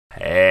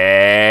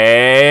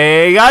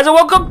Hey guys, and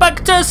welcome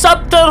back to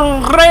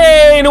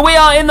Subterrain. We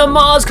are in the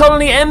Mars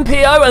colony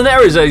MPO, and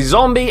there is a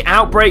zombie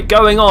outbreak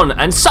going on.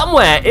 And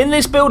somewhere in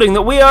this building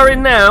that we are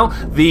in now,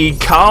 the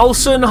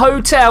Carlson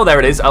Hotel, there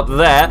it is, up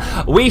there,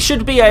 we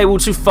should be able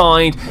to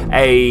find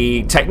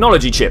a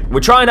technology chip.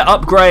 We're trying to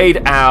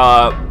upgrade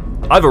our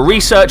either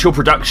research or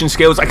production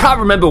skills. I can't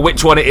remember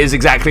which one it is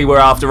exactly we're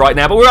after right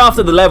now, but we're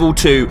after the level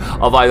 2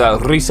 of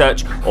either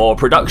research or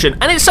production,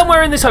 and it's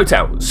somewhere in this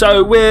hotel.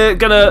 So we're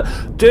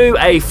gonna do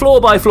a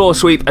floor-by-floor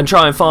sweep and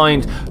try and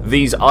find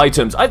these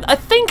items. I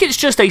think it's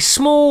just a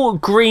small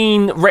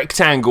green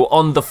rectangle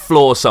on the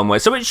floor somewhere,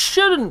 so it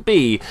shouldn't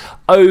be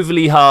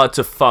overly hard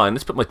to find.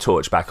 Let's put my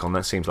torch back on.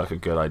 That seems like a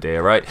good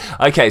idea, right?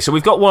 Okay, so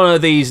we've got one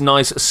of these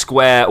nice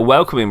square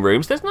welcoming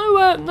rooms. There's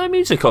no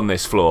music on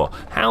this floor.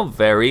 How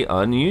very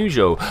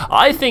unusual.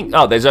 I think,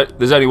 oh, there's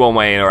only one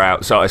way in or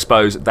out, so I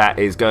suppose that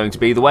is going to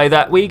be the way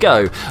that we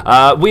go.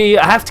 We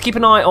have to keep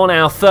an eye on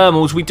our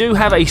thermals. We do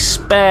have a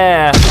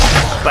spare,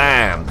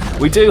 bam,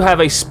 we do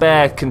have a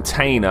spare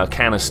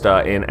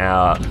canister in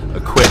our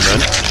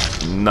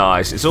equipment.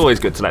 Nice. It's always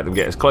good to let them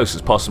get as close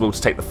as possible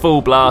to take the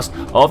full blast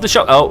of the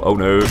shot. Oh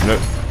no.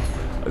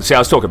 See, I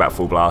was talking about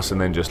full blast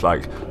and then just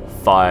like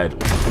fired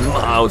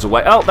miles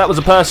away. Oh, that was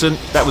a person.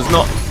 That was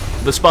not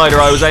the spider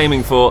I was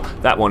aiming for.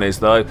 That one is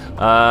though.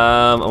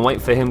 I'm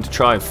waiting for him to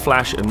try and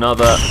flash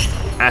another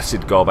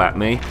acid gob at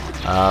me.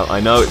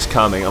 I know it's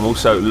coming. I'm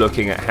also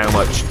looking at how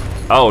much,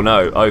 oh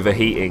no,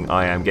 overheating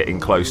I am getting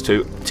close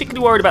to.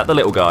 Particularly worried about the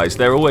little guys.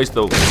 They're always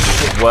the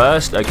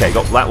worst. Okay,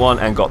 got that one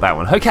and got that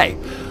one. Okay.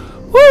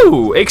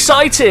 Woo!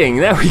 Exciting!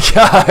 There we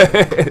go.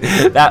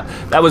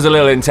 that was a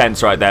little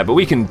intense right there, but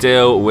we can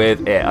deal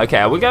with it.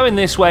 Okay, we're going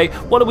this way.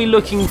 What are we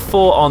looking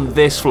for on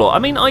this floor? I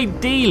mean,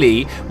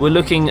 ideally, we're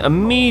looking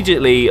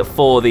immediately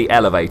for the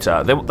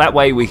elevator. That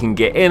way we can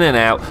get in and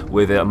out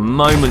with a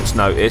moment's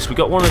notice. We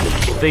got one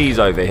of these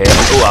over here.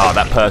 Oh,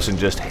 that person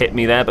just hit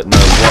me there, but no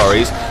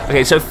worries.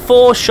 Okay, so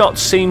 4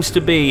 shots seems to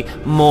be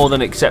more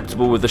than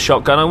acceptable with the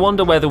shotgun. I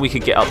wonder whether we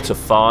could get up to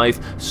 5.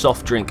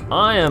 Soft drink.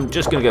 I am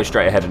just going to go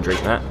straight ahead and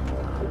drink that.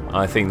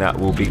 I think that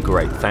will be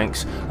great,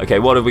 thanks. Okay,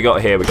 what have we got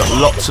here? We've got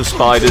lots of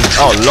spiders.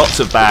 Oh, lots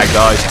of bad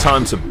guys.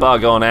 Time to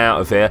bug on out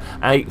of here.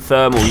 8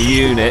 thermal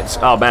units.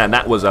 Oh man,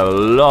 that was a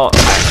lot,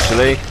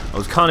 actually. I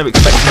was kind of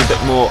expecting a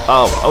bit more.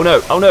 Oh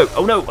no.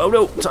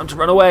 Time to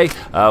run away.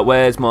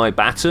 Where's my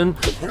baton?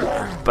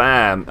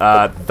 Bam.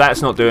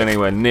 That's not doing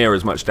anywhere near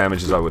as much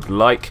damage as I would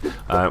like.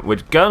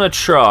 We're gonna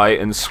try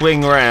and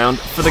swing around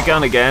for the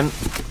gun again.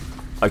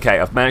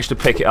 Okay, I've managed to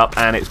pick it up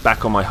and it's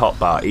back on my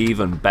hotbar.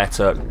 Even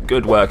better.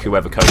 Good work,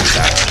 whoever coded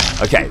that.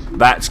 Okay,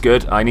 that's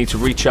good. I need to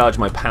recharge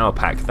my power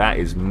pack. That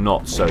is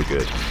not so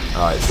good.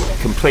 Alright,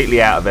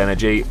 completely out of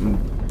energy.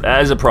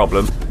 That is a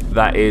problem.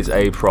 That is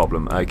a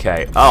problem.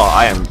 Okay. Oh,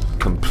 I am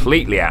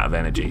completely out of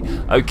energy.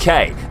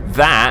 Okay,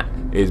 that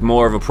is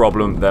more of a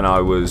problem than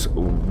I was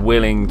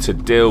willing to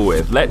deal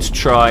with. Let's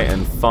try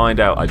and find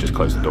out. I just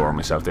closed the door on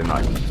myself, didn't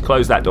I?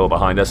 Close that door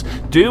behind us.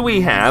 Do we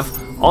have,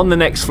 on the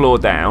next floor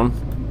down,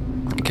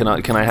 can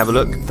I have a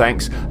look?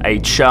 Thanks. A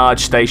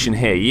charge station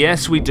here.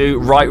 Yes, we do.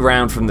 Right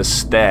round from the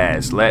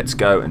stairs. Let's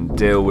go and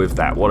deal with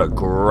that. What a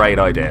great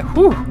idea.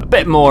 Whew. A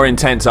bit more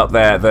intense up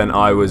there than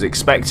I was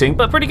expecting,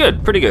 but pretty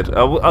good. Pretty good.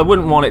 I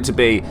wouldn't want it to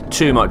be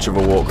too much of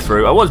a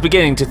walkthrough. I was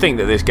beginning to think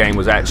that this game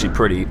was actually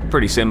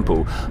pretty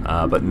simple,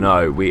 but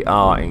no, we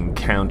are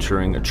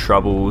encountering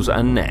troubles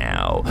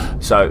now.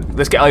 So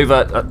let's get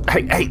over.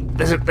 Hey,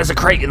 there's a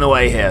crate in the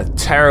way here.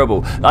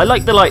 Terrible. I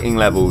like the lighting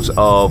levels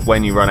of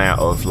when you run out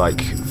of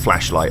like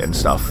flashlight and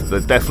stuff.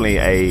 There's definitely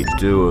a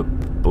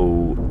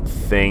doable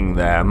thing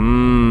there.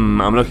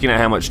 I'm looking at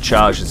how much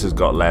charge this has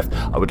got left.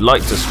 I would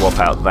like to swap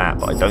out that,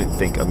 but I don't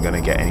think I'm going to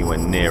get anywhere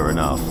near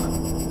enough.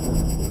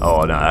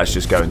 Oh no, that's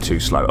just going too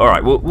slow.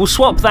 Alright, we'll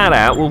swap that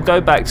out. We'll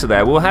go back to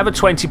there. We'll have a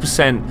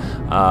 20%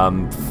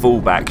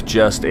 fallback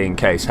just in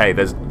case. Hey,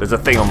 there's a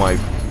thing on my...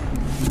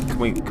 Can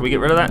we get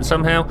rid of that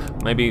somehow?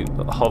 Maybe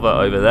hover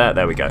over there.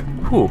 There we go.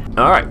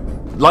 Alright,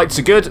 lights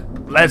are good.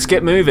 Let's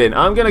get moving.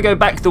 I'm going to go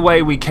back the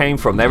way we came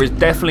from. There is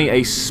definitely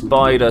a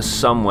spider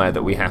somewhere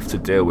that we have to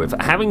deal with.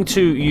 Having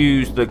to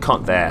use the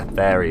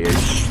there he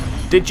is.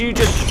 Did you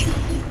just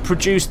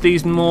produce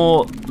these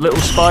more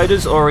little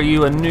spiders, or are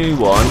you a new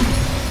one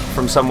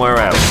from somewhere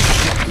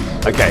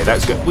else? Okay,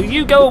 that's good. Will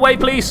you go away,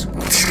 please?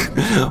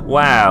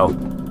 Wow.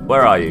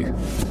 Where are you?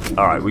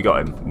 Alright, we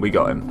got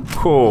him.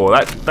 Cool.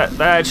 That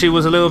actually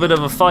was a little bit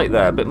of a fight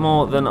there. A bit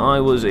more than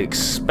I was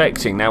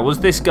expecting. Now, was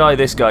this guy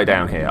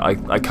down here?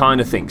 I kind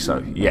of think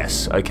so.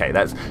 Yes. Okay,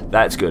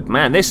 that's good.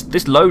 Man,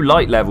 this low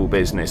light level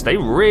business, they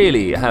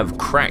really have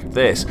cracked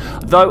this.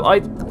 Though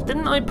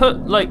didn't I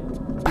put like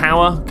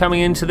power coming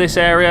into this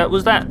area?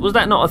 Was that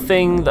not a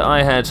thing that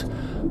I had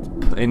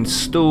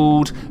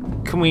installed?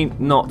 Can we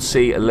not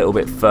see a little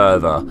bit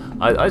further?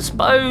 I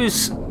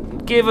suppose,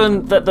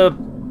 given that the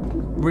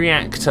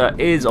reactor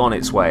is on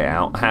its way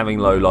out, having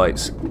low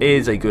lights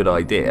is a good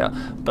idea,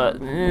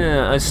 but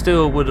I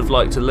still would have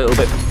liked a little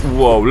bit.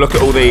 Whoa, look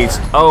at all these.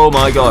 Oh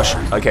my gosh.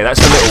 Okay, that's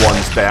the little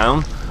ones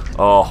down.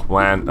 Oh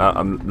man,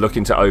 I'm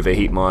looking to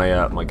overheat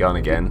my my gun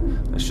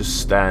again. Let's just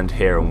stand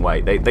here and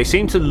wait. They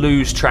seem to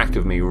lose track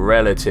of me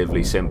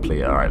relatively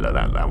simply. All right, look,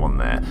 that one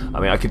there.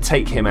 I mean, I could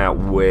take him out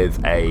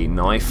with a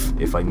knife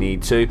if I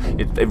need to.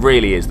 It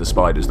really is the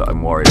spiders that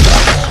I'm worried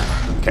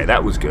about. Okay,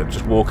 that was good.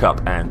 Just walk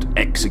up and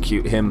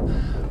execute him.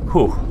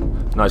 Whew,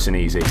 nice and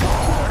easy.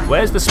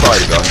 Where's the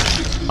spider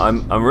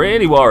gone? I'm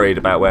really worried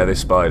about where this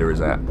spider is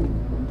at.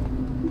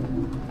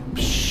 I'm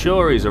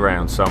sure he's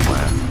around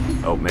somewhere.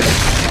 Oh,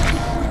 missed.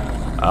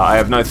 I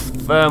have no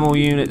thermal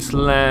units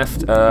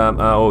left.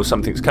 Oh,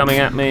 something's coming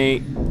at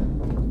me.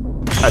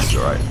 That's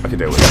alright. I can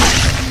deal with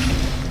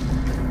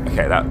it.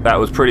 Okay, that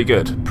was pretty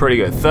good. Pretty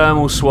good.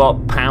 Thermal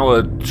swap,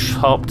 power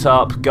chopped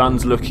up,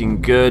 guns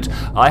looking good.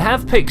 I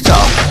have picked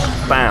up,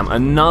 bam,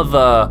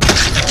 another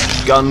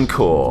gun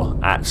core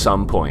at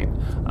some point.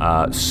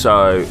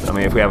 So, I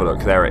mean, if we have a look,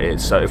 there it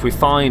is. So if we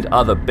find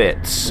other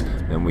bits,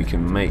 then we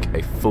can make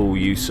a full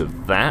use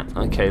of that.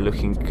 Okay,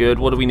 looking good.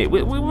 What do we need?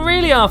 We're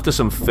really after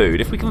some food.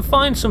 If we can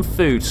find some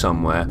food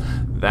somewhere,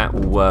 that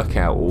will work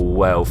out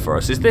well for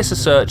us. Is this a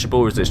searchable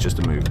or is this just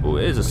a movable?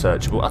 It is a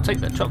searchable. I'll take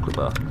that chocolate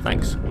bar.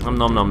 Thanks. Nom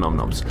nom nom nom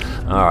noms.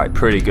 Alright,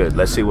 pretty good.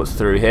 Let's see what's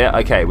through here.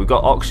 Okay, we've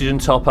got oxygen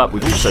top up.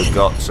 We've also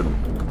got some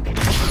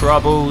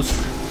troubles.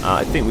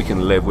 I think we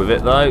can live with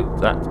it though.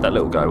 That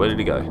little guy, where did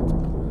he go?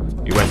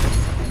 He went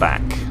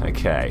back.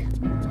 Okay.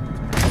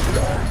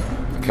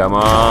 Come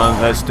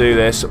on, let's do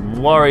this.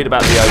 Worried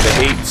about the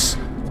overheats.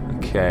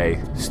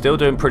 Okay, still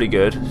doing pretty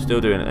good. Still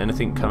doing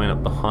anything coming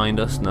up behind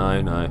us?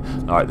 No, no.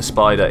 Alright, the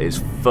spider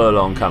is full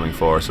on coming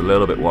for us. A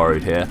little bit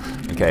worried here.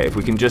 Okay, if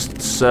we can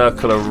just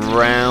circle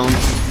around.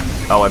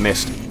 Oh, I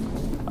missed.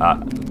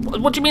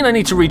 What do you mean I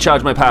need to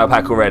recharge my power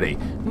pack already?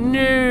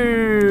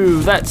 No,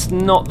 that's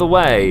not the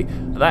way.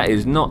 That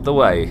is not the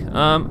way.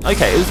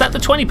 Okay, is that the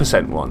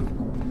 20% one?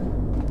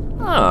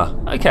 Ah,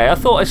 okay, I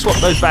thought I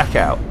swapped those back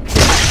out.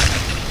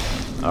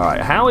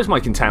 Alright, how is my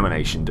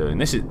contamination doing?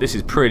 This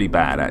is pretty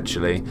bad,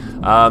 actually.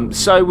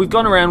 So we've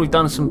gone around, we've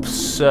done some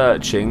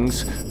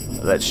searchings.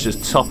 Let's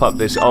just top up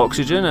this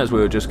oxygen, as we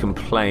were just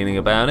complaining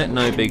about it.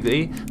 No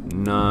biggie.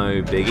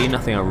 No biggie.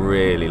 Nothing I'm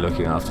really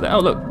looking after that. Oh,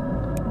 look.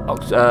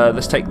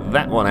 Let's take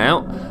that one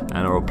out, and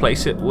I'll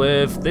replace it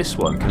with this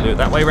one. Can I do it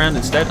that way around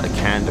instead? I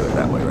can do it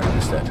that way around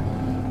instead.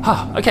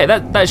 Okay,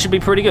 that should be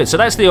pretty good. So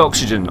that's the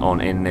oxygen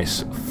on in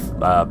this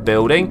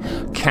building.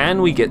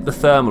 Can we get the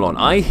thermal on?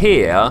 I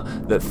hear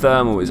that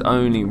thermal is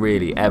only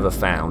really ever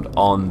found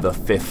on the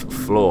 5th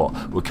floor.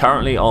 We're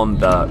currently on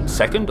the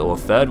 2nd or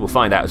 3rd. We'll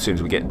find out as soon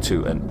as we get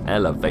to an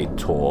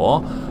elevator,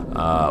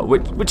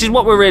 which is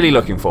what we're really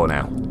looking for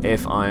now.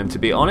 If I am to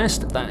be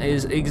honest, that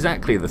is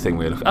exactly the thing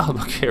we're looking. Oh,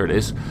 look, here it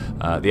is.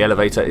 The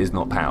elevator is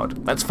not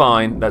powered. That's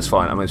fine. That's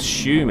fine. I'm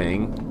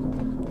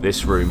assuming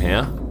this room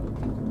here.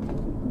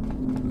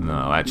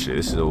 No, actually,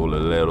 this is all a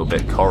little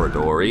bit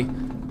corridory.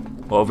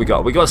 What have we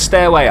got? We got a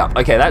stairway up.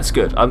 Okay, that's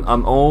good.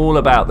 I'm all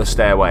about the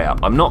stairway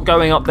up. I'm not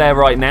going up there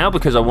right now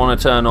because I want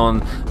to turn on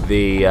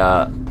the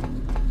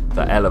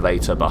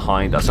elevator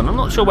behind us, and I'm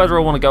not sure whether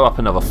I want to go up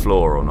another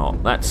floor or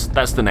not.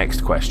 That's the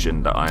next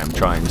question that I am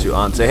trying to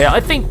answer here. I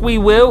think we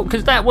will,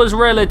 because that was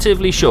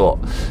relatively short.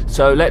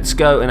 So let's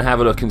go and have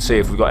a look and see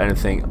if we've got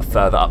anything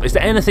further up. Is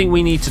there anything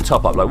we need to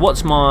top up? Like,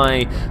 what's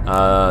my...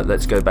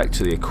 let's go back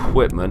to the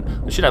equipment.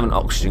 I should have an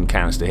oxygen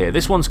canister here.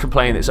 This one's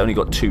complaining it's only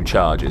got 2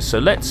 charges. So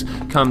let's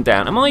come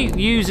down. Am I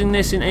using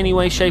this in any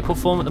way, shape or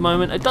form at the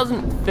moment? It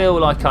doesn't feel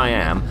like I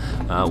am.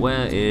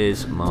 Where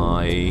is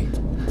my...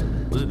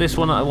 Was it this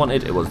one that I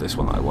wanted? It was this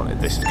one that I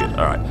wanted. This is good.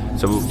 Alright,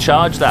 so we'll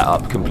charge that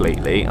up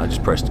completely. I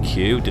just pressed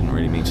Q, didn't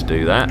really mean to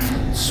do that.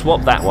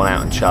 Swap that one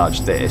out and charge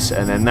this,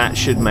 and then that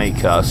should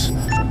make us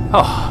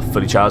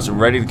fully charged and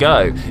ready to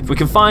go. If we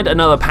can find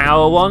another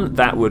power one,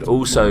 that would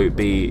also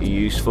be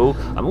useful.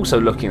 I'm also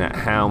looking at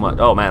how much...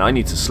 Oh man, I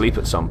need to sleep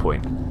at some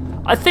point.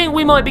 I think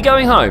we might be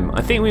going home.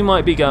 I think we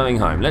might be going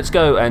home. Let's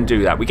go and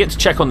do that. We get to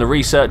check on the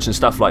research and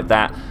stuff like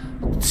that.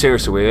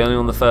 Seriously, we're only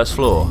on the 1st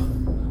floor.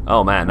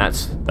 Oh man,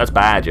 that's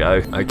bad,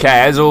 yo.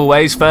 Okay, as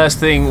always, first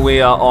thing we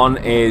are on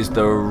is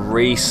the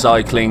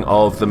recycling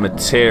of the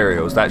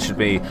materials. That should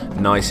be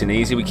nice and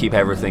easy. We keep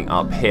everything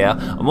up here.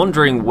 I'm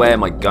wondering where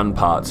my gun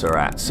parts are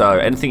at. So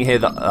anything here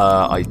that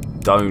I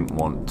don't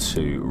want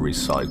to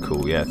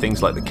recycle, yeah,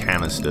 things like the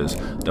canisters,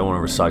 don't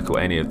want to recycle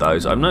any of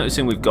those. I'm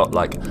noticing we've got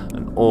like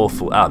an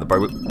awful the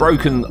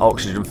broken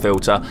oxygen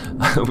filter.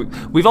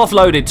 We've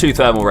offloaded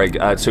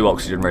 2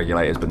 oxygen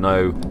regulators, but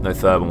no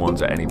thermal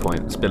ones at any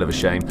point. It's a bit of a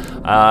shame.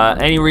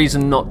 Any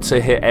reason not to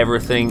hit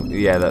everything?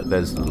 Yeah,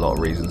 there's a lot of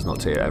reasons not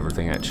to hit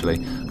everything actually.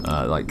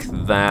 Like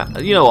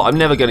that. You know what, I'm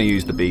never going to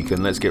use the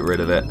beacon. Let's get rid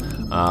of it.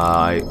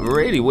 I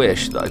really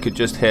wish that I could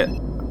just hit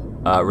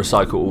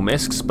recycle all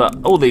miscs, but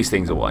all these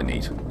things are what I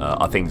need,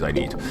 are things I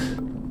need.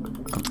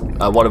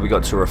 What have we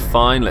got to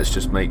refine? Let's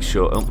just make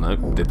sure... Oh, no,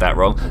 did that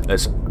wrong.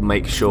 Let's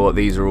make sure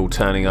these are all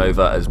turning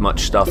over as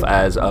much stuff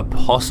as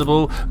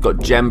possible. Got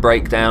gem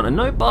breakdown and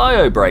no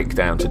bio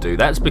breakdown to do.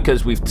 That's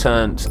because we've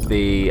turned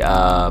the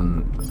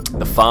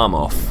farm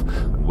off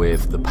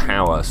with the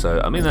power.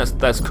 So I mean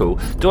that's cool.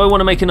 Do I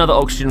want to make another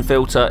oxygen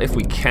filter? If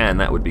we can,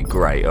 that would be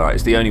great. All right,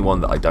 it's the only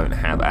one that I don't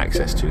have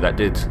access to. That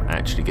did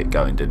actually get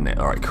going, didn't it?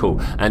 All right, cool.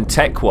 And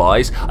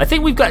tech-wise, I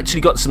think we've actually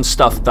got some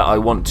stuff that I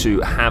want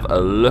to have a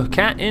look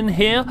at in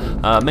here.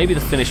 Maybe the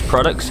finished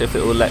products, if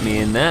it will let me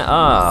in there.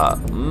 I've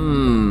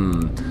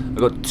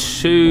got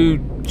 2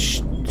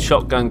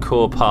 shotgun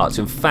core parts.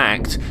 In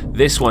fact,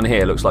 this one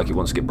here looks like it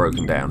wants to get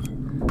broken down.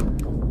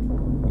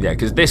 Yeah,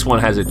 because this one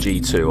has a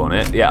G2 on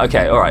it. Yeah,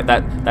 okay, all right.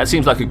 That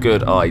seems like a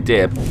good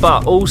idea.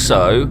 But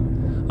also,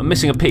 I'm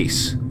missing a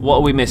piece. What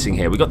are we missing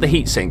here? We got the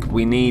heatsink.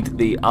 We need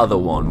the other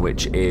one,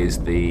 which is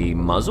the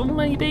muzzle,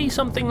 maybe?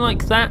 Something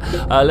like that.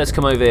 Let's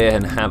come over here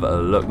and have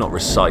a look. Not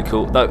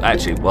recycle. Though,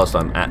 actually, whilst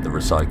I'm at the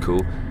recycle,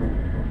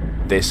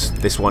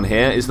 this one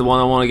here is the one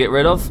I want to get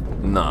rid of.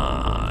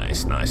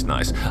 Nice, nice,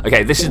 nice.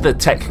 Okay, this is the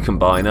tech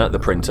combiner, the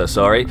printer,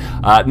 sorry.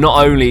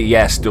 Not only,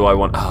 yes, do I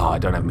want... Oh, I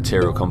don't have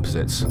material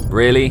composites.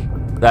 Really?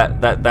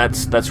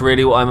 That's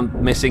really what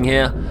I'm missing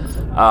here?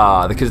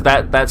 Because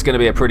that's going to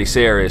be a pretty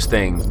serious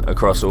thing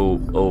across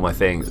all my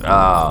things.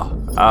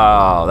 That's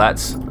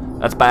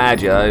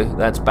bad, yo.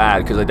 That's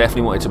bad, because I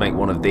definitely wanted to make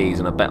one of these,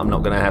 and I bet I'm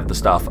not going to have the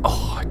stuff.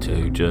 Oh, I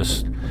do,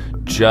 just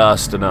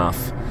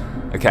enough.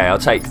 Okay, I'll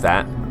take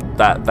that.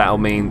 That'll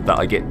mean that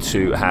I get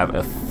to have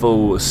a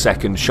full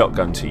second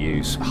shotgun to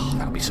use. Oh,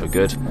 that'll be so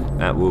good.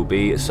 That will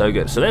be so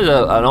good. So there's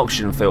an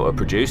oxygen filter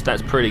produced.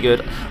 That's pretty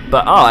good.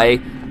 But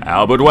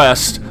Albert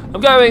West,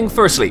 I'm going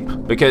for a sleep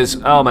because,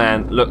 oh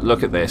man,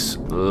 look at this.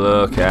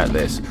 Look at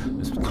this.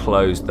 Let's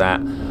close that.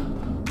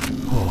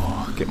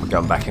 Oh, get my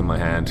gun back in my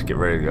hand. Get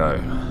ready to go.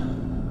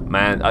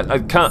 Man, I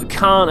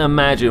can't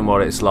imagine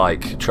what it's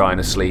like trying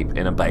to sleep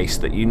in a base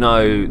that you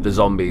know the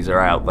zombies are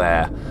out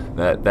there.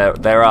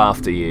 They're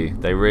after you.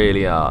 They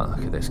really are.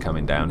 Look at this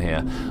coming down here.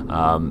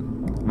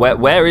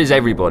 Where is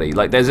everybody?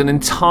 Like, there's an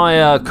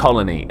entire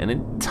colony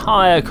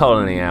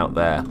out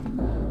there.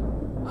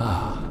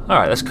 All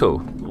right, that's cool.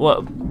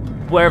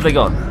 Where have they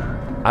gone?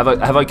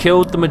 Have I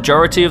killed the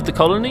majority of the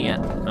colony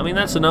yet? I mean,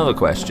 that's another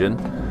question.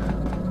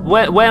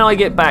 When I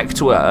get back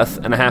to Earth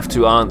and I have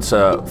to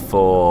answer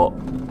for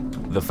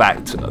the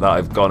fact that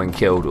I've gone and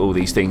killed all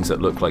these things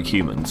that look like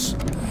humans,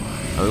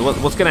 I mean,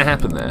 what's going to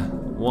happen there?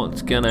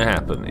 What's going to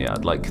happen? Yeah,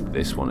 I'd like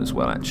this one as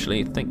well,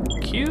 actually.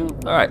 Thank you.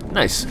 All right,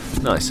 nice,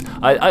 nice.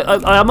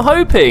 I'm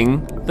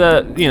hoping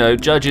that, you know,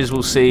 judges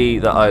will see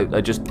that I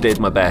just did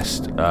my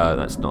best.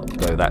 That's not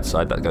go that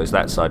side. That goes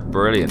that side.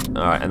 Brilliant.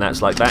 All right, and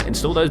that's like that.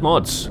 Install those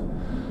mods.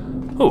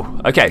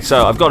 Oh, okay,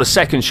 so I've got a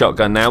second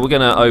shotgun now. We're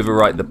going to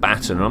overwrite the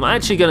baton. I'm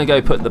actually going to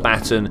go put the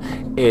baton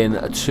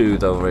into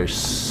the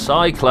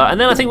recycler. And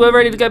then I think we're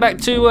ready to go back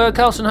to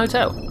Carlson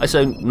Hotel. I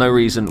say no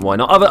reason why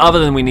not, other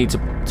than we need to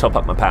top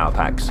up my power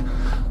packs.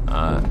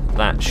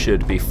 That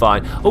should be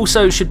fine.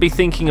 Also, should be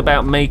thinking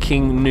about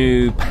making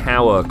new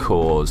power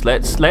cores.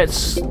 Let's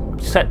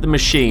set the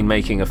machine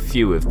making a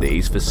few of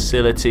these.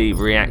 Facility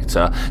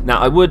reactor. Now,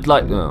 I would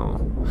like...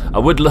 Oh, I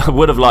would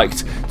have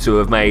liked to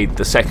have made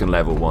the second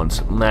level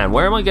ones. Man,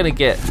 where am I going to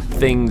get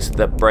things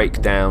that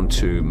break down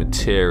to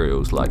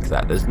materials like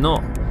that? There's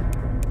not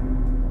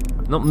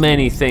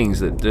many things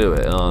that do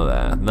it, are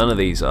there? None of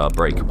these are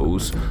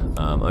breakables.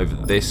 Over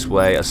this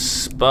way, I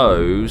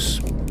suppose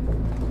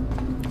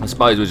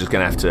we're just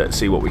going to have to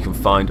see what we can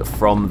find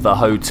from the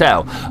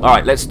hotel.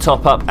 Alright, let's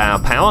top up our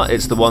power.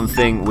 It's the one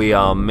thing we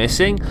are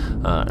missing.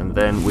 And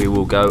then we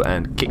will go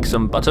and kick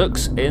some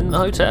buttocks in the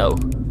hotel.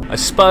 I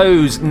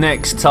suppose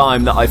next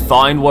time that I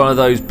find one of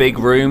those big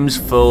rooms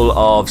full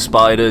of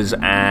spiders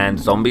and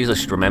zombies, I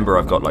should remember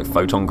I've got like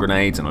photon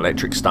grenades and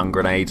electric stun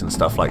grenades and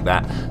stuff like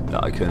that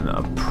I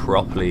can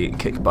properly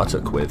kick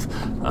buttock with.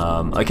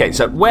 Okay,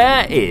 so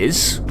where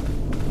is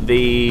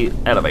the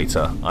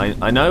elevator?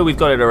 I know we've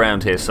got it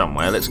around here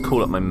somewhere. Let's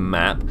call up my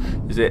map.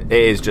 It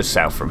is just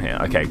south from here.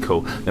 Okay,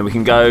 cool. Then we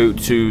can go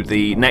to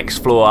the next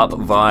floor up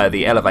via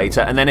the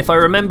elevator, and then if I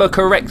remember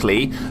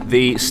correctly,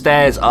 the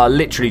stairs are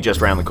literally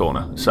just around the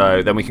corner.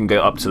 So then we can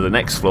go up to the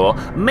next floor.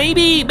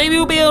 Maybe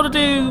we'll be able to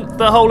do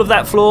the whole of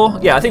that floor.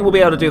 Yeah, I think we'll be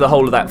able to do the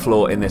whole of that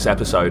floor in this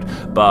episode,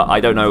 but I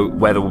don't know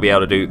whether we'll be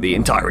able to do the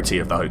entirety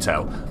of the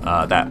hotel.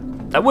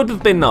 That would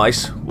have been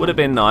nice. Would have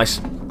been nice.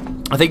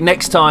 I think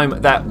next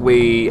time that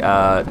we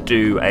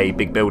do a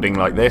big building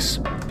like this,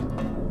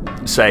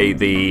 say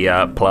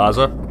the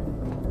plaza,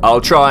 I'll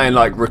try and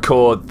like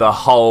record the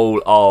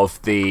whole of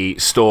the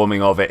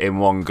storming of it in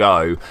one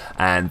go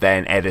and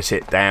then edit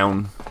it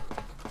down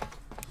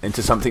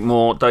into something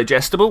more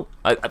digestible.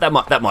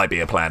 That might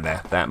be a plan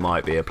there. That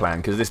might be a plan,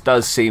 because this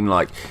does seem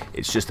like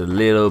it's just a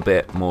little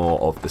bit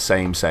more of the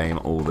same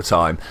all the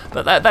time.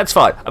 But that's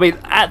fine. I mean,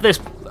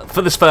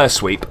 for this first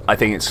sweep, I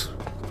think it's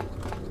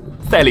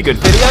fairly good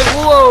video.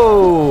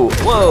 Whoa,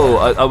 whoa!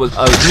 I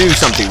knew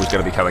something was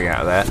going to be coming out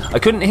of there. I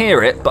couldn't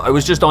hear it, but I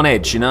was just on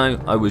edge. You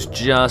know, I was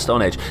just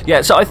on edge.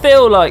 Yeah. So I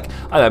feel like,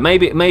 I don't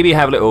know, maybe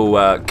have little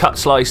cut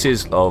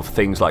slices of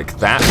things like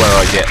that where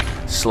I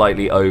get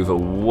slightly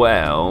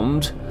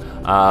overwhelmed.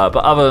 But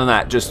other than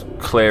that, just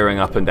clearing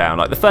up and down.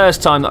 Like the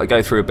first time that I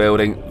go through a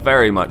building,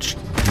 very much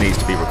needs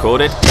to be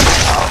recorded.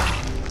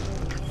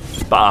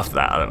 But after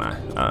that, I don't know.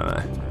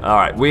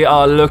 Alright, we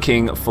are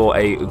looking for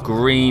a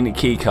green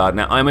keycard.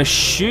 Now, I'm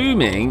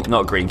assuming,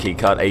 not a green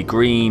keycard, a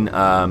green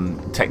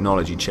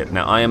technology chip.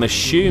 Now, I am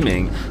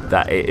assuming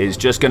that it is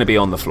just going to be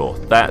on the floor.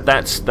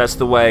 That's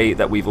the way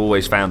that we've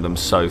always found them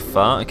so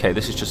far. Okay,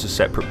 this is just a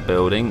separate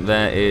building.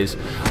 There is...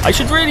 I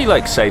should really,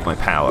 like, save my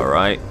power,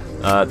 right?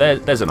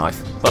 There's a knife.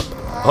 Hop,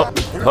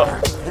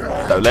 hop.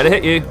 Don't let it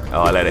hit you.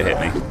 Oh, I let it hit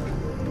me.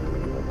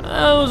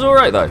 That was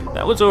alright though.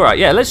 That was alright.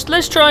 Yeah,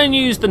 let's try and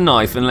use the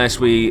knife unless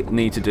we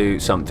need to do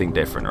something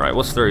different. Alright,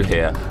 what's through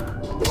here?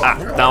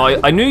 Ah, now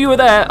I knew you were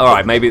there.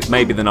 Alright, maybe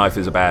the knife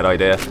is a bad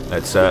idea.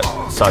 Let's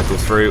cycle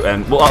through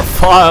and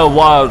fire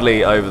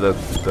wildly over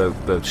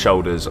the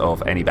shoulders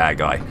of any bad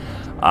guy.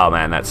 Oh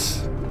man,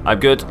 I'm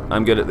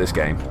good at this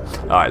game.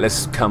 Alright,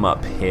 let's come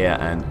up here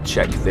and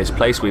check this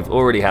place. We've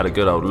already had a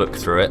good old look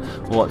through it.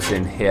 What's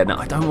in here? Now,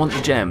 I don't want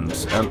the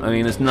gems. I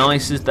mean, as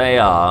nice as they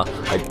are,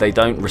 they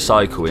don't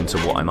recycle into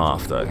what I'm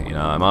after. You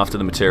know, I'm after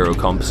the material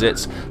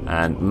composites,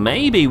 and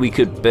maybe we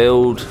could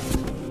build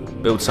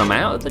some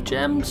out of the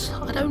gems?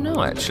 I don't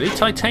know, actually.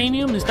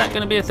 Titanium, is that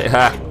going to be a thing?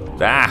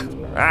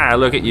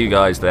 Look at you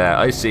guys there.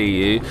 I see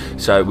you.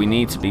 So we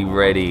need to be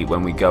ready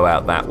when we go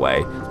out that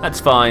way. That's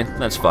fine.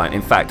 That's fine.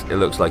 In fact, it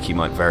looks like you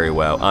might very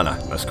well... Oh, no.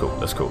 That's cool.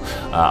 That's cool.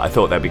 I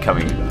thought they'd be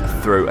coming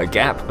through a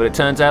gap, but it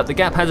turns out the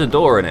gap has a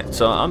door in it.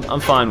 So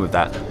I'm fine with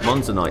that.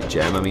 Monzonite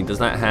gem. I mean, does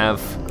that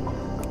have...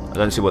 I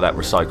don't see what that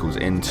recycles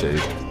into.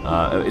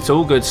 It's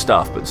all good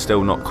stuff, but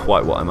still not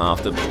quite what I'm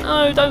after. But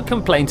no, don't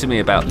complain to me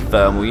about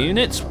thermal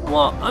units.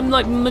 What? I'm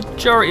like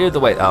majority of the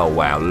way... Oh,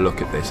 wow. Look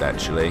at this,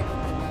 actually.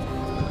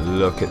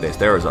 Look at this.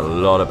 There is a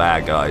lot of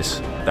bad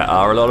guys. There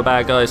are a lot of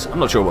bad guys. I'm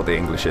not sure what the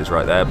English is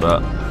right there,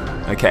 but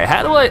okay.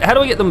 How do I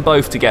get them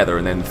both together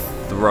and then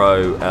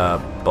throw a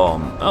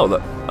bomb? Oh,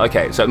 look.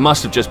 Okay, so it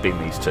must have just been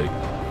these two.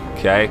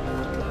 Okay.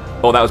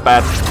 Oh, that was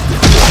bad.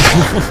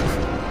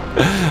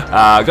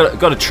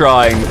 Got to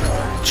try and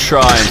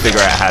figure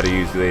out how to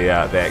use the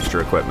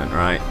extra equipment,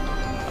 right?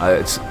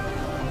 It's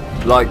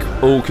like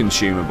all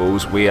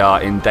consumables, we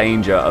are in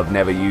danger of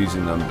never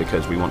using them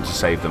because we want to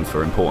save them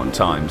for important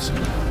times.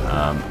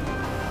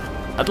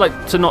 I'd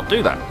like to not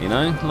do that, you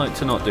know? I'd like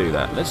to not do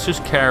that. Let's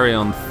just carry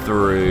on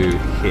through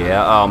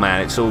here. Oh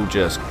man, it's all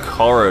just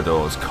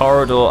corridors.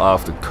 Corridor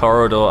after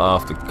corridor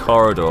after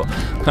corridor.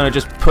 Kind of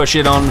just push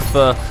it on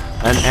for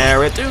an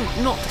area. Do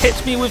not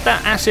hit me with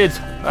that acid.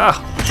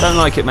 Ah, don't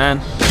like it,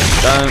 man.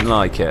 Don't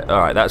like it.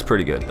 Alright, that's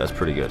pretty good. That's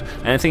pretty good.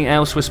 Anything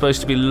else we're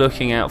supposed to be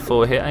looking out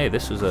for here? Hey,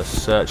 this was a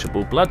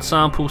searchable blood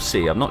sample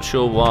C. I'm not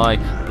sure why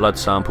blood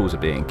samples are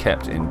being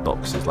kept in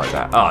boxes like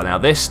that. Oh, now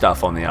this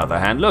stuff on the other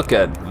hand, look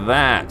at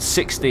that.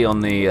 60 on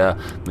the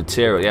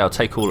material. Yeah, I'll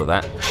take all of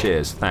that.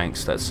 Cheers.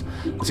 Thanks. That's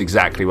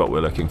exactly what we're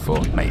looking for.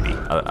 Maybe.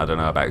 I don't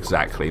know about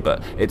exactly,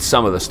 but it's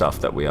some of the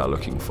stuff that we are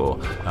looking for.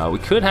 We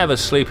could have a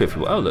sleep if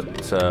we... Oh, look.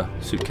 It's a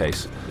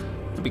suitcase.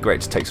 It'd be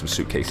great to take some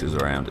suitcases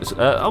around.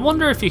 I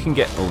wonder if you can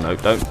get... Oh, no,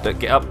 don't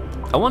get up.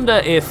 I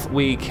wonder if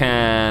we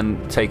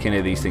can take any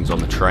of these things on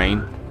the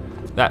train.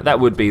 That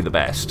would be the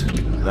best.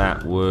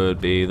 That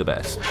would be the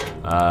best.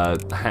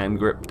 Hand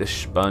grip,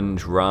 dish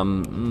sponge,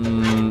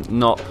 rum.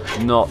 Not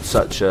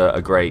such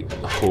a great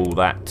haul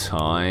that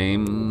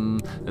time.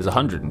 There's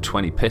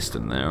 120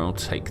 piston there. I'll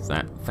take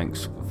that.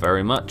 Thanks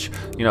very much.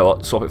 You know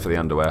what? Swap it for the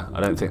underwear.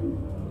 I don't think...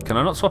 Can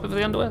I not swap it for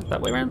the underwear?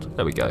 That way around?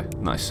 There we go.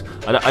 Nice.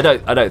 I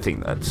don't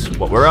think that's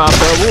what we're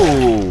after.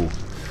 Ooh,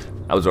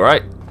 that was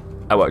alright.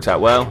 That worked out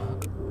well.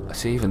 I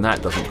see even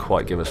that doesn't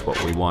quite give us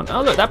what we want.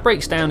 Oh look, that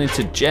breaks down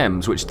into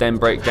gems, which then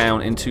break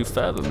down into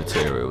further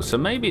materials. So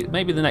maybe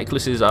the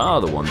necklaces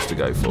are the ones to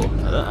go for.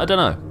 I don't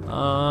know.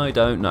 I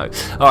don't know.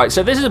 Alright,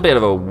 so this is a bit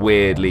of a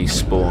weirdly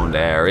spawned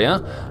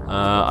area.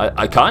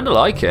 I kind of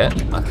like it.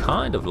 I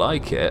kind of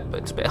like it,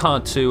 but it's a bit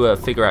hard to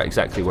figure out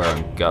exactly where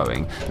I'm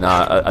going.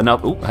 Now,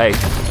 enough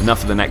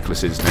of the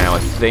necklaces now, I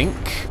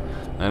think.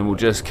 And we'll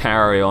just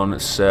carry on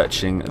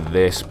searching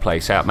this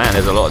place out. Man,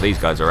 there's a lot of these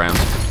guys around.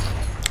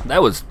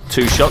 That was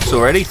 2 shots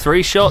already,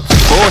 3 shots,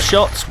 4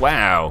 shots.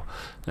 Wow.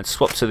 Let's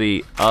swap to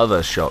the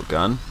other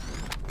shotgun,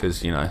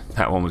 because, you know,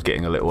 that one was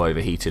getting a little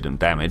overheated and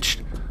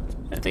damaged.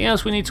 Anything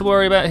else we need to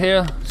worry about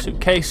here?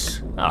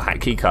 Suitcase? Oh,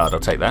 key card, I'll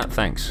take that,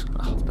 thanks.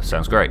 Oh, that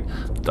sounds great.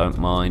 Don't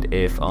mind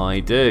if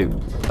I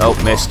do. Oh,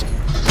 missed.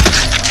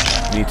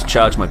 Need to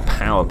charge my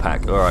power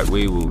pack. Alright,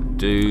 we will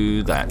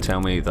do that.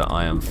 Tell me that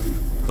I am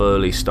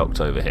fully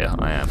stocked over here.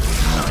 I am.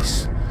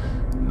 Nice.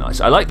 Nice.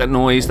 I like that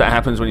noise that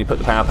happens when you put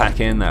the power pack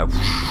in. That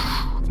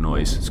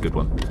noise. It's a good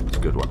one. It's a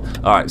good one.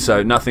 Alright,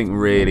 so nothing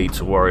really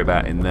to worry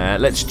about in there.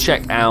 Let's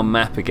check our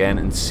map again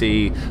and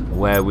see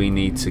where we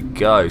need to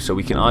go. So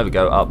we can either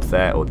go up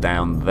there or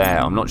down there.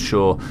 I'm not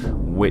sure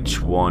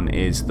which one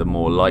is the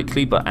more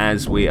likely, but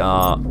as we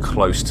are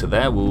close to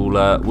there,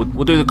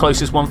 we'll do the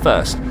closest one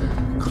first.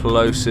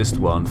 Closest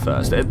one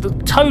first. The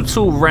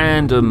total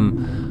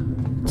random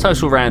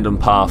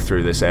path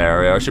through this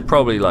area. I should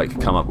probably like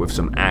come up with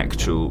some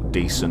actual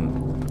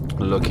decent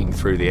looking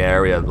through the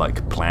area,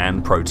 like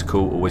plan,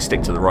 protocol, always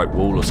stick to the right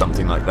wall or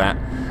something like that.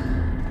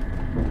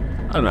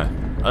 I don't know.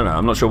 I don't know,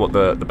 I'm not sure what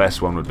the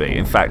best one would be.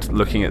 In fact,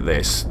 looking at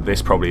this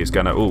probably is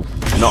going to,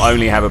 not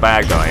only have a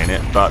bad guy in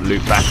it, but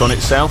loop back on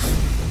itself,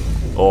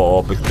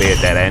 or be a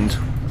dead end.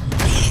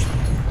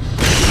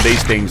 And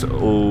these things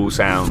all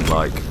sound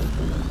like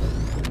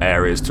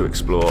areas to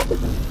explore.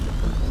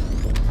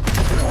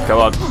 Come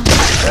on.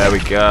 There we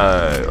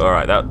go.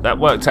 Alright, that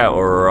worked out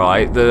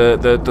alright.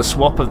 The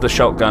swap of the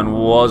shotgun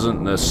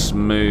wasn't the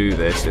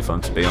smoothest, if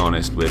I'm to be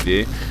honest with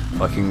you.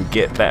 If I can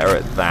get better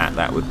at that,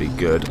 that would be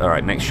good.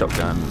 Alright, next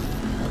shotgun.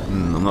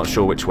 I'm not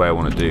sure which way I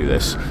want to do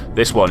this.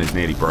 This one is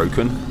nearly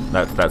broken.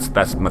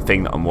 That's my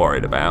thing that I'm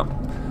worried about.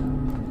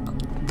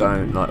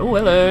 Don't like. Oh,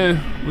 hello.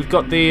 We've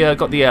got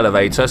the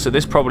elevator, so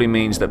this probably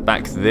means that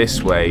back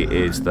this way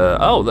is the.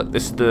 Oh, look,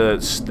 this is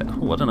the.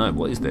 Oh, I don't know.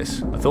 What is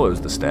this? I thought it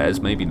was the stairs.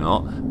 Maybe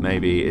not.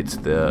 Maybe it's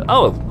the.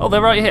 Oh, they're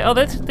right here. Oh,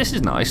 this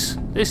is nice.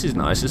 This is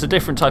nice. It's a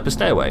different type of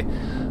stairway.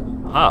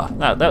 Ah,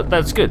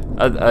 that's good.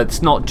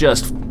 It's not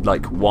just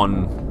like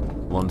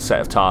one set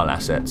of tile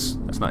assets.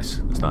 That's nice.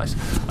 That's nice.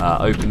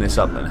 Open this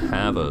up and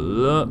have a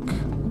look.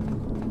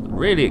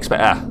 Really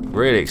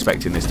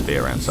expecting this to be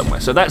around somewhere.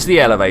 So that's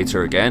the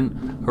elevator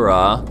again.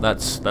 Hurrah!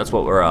 That's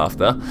what we're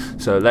after.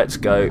 So let's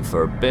go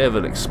for a bit of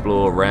an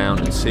explore round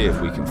and see if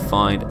we can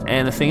find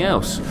anything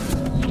else.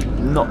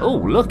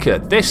 Oh, look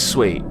at this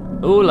suite.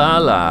 Ooh la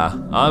la!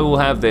 I will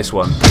have this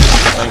one.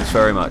 Thanks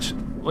very much.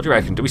 What do you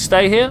reckon? Do we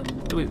stay here?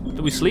 Do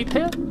we sleep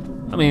here?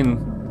 I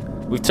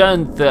mean, we've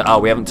turned the. Oh,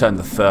 we haven't turned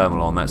the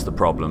thermal on. That's the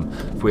problem.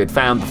 If we had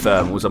found the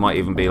thermals, I might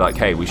even be like,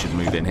 hey, we should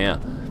move in here.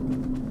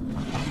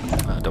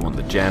 I don't want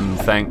the gem,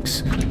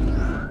 thanks.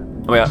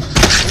 I mean,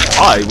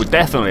 I would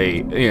definitely,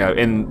 you know,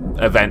 in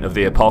event of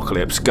the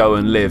apocalypse, go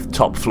and live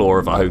top floor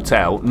of a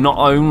hotel. Not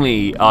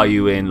only are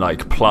you in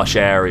like plush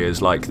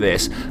areas like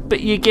this,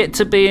 but you get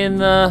to be in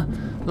the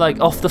like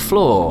off the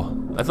floor.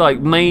 It's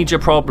like major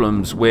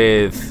problems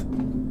with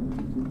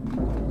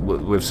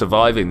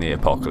surviving the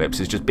apocalypse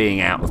is just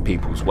being out of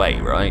people's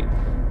way, right?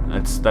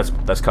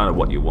 That's kind of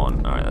what you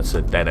want. All right, that's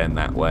a dead end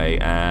that way,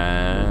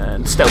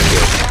 and stealth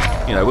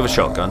kill. You know, with a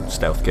shotgun,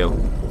 stealth kill.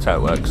 That's how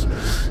it works.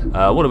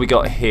 What do we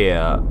got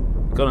here?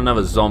 Got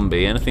another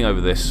zombie. Anything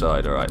over this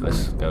side? All right,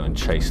 let's go and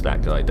chase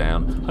that guy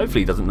down.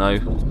 Hopefully he doesn't know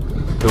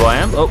who I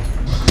am. Oh,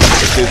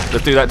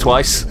 let's do that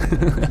twice.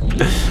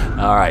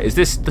 All right, is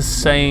this the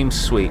same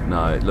suite?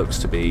 No, it looks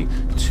to be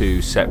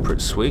two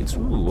separate suites. Ooh,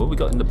 what have we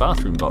got in the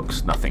bathroom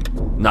box? Nothing.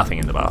 Nothing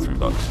in the bathroom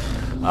box.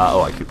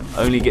 Oh, I could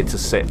only get to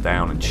sit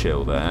down and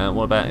chill there.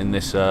 What about in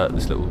this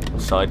this little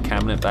side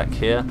cabinet back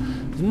here?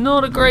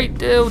 Not a great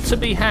deal to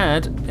be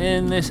had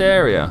in this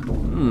area.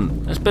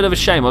 That's a bit of a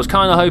shame. I was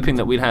kind of hoping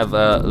that we'd have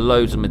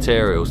loads of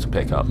materials to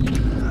pick up.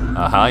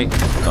 Hi.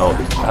 Oh,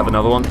 have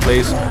another one,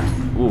 please.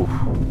 Ooh,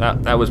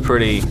 that was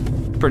pretty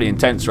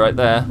intense right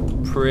there.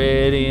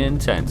 Pretty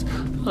intense.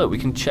 Look, we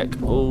can check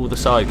all the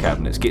side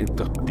cabinets. Get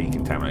the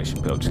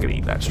decontamination pill. Just gonna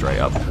eat that straight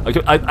up.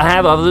 I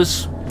have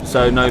others,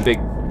 so no big.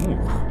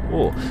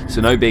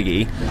 So no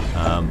biggie.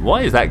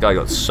 Why has that guy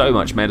got so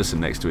much medicine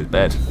next to his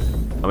bed?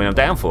 I mean, I'm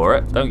down for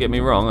it. Don't get me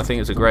wrong. I think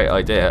it's a great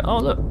idea. Oh,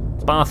 look.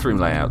 Bathroom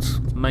layouts.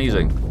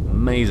 Amazing.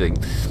 Amazing.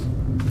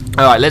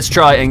 Alright, let's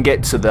try and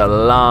get to the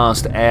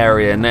last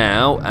area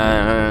now.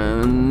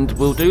 And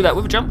we'll do that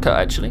with a jump cut,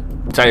 actually.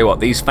 Tell you what,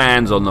 these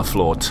fans on the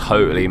floor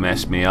totally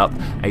messed me up.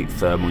 8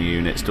 thermal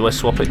units. Do I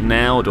swap it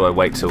now or do I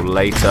wait till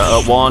later?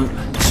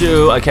 1,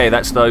 2. Okay,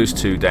 that's those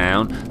 2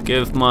 down.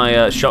 Give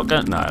my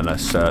shotgun. No,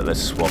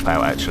 let's swap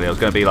out. Actually, I was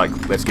going to be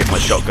like, let's give my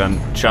shotgun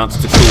a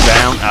chance to cool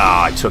down.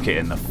 Ah, I took it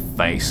in the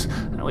face.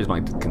 How is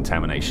my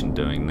contamination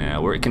doing now?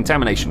 We're at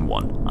contamination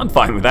 1. I'm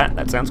fine with that.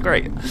 That sounds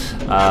great.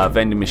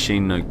 Vending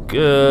machine, no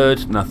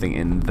good. Nothing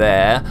in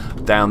there.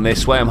 Down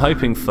this way, I'm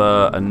hoping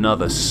for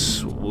another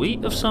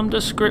suite of some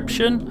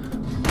description.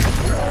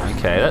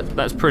 Okay,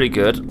 that's pretty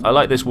good. I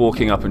like this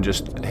walking up and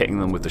just hitting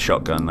them with the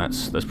shotgun.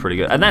 That's pretty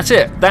good. And that's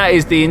it. That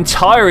is the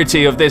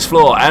entirety of this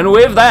floor. And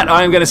with that,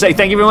 I'm going to say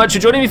thank you very much for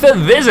joining me for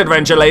this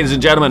adventure, ladies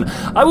and gentlemen.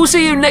 I will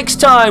see you next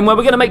time where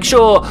we're going to make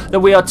sure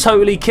that we are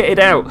totally kitted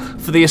out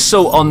for the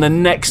assault on the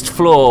next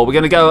floor. We're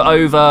going to go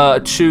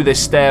over to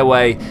this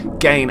stairway,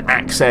 gain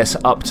access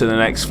up to the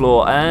next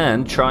floor,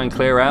 and try and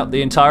clear out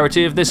the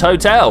entirety of this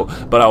hotel.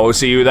 But I will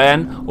see you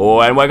then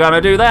when we're going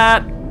to do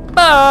that.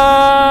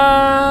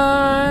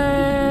 Bye!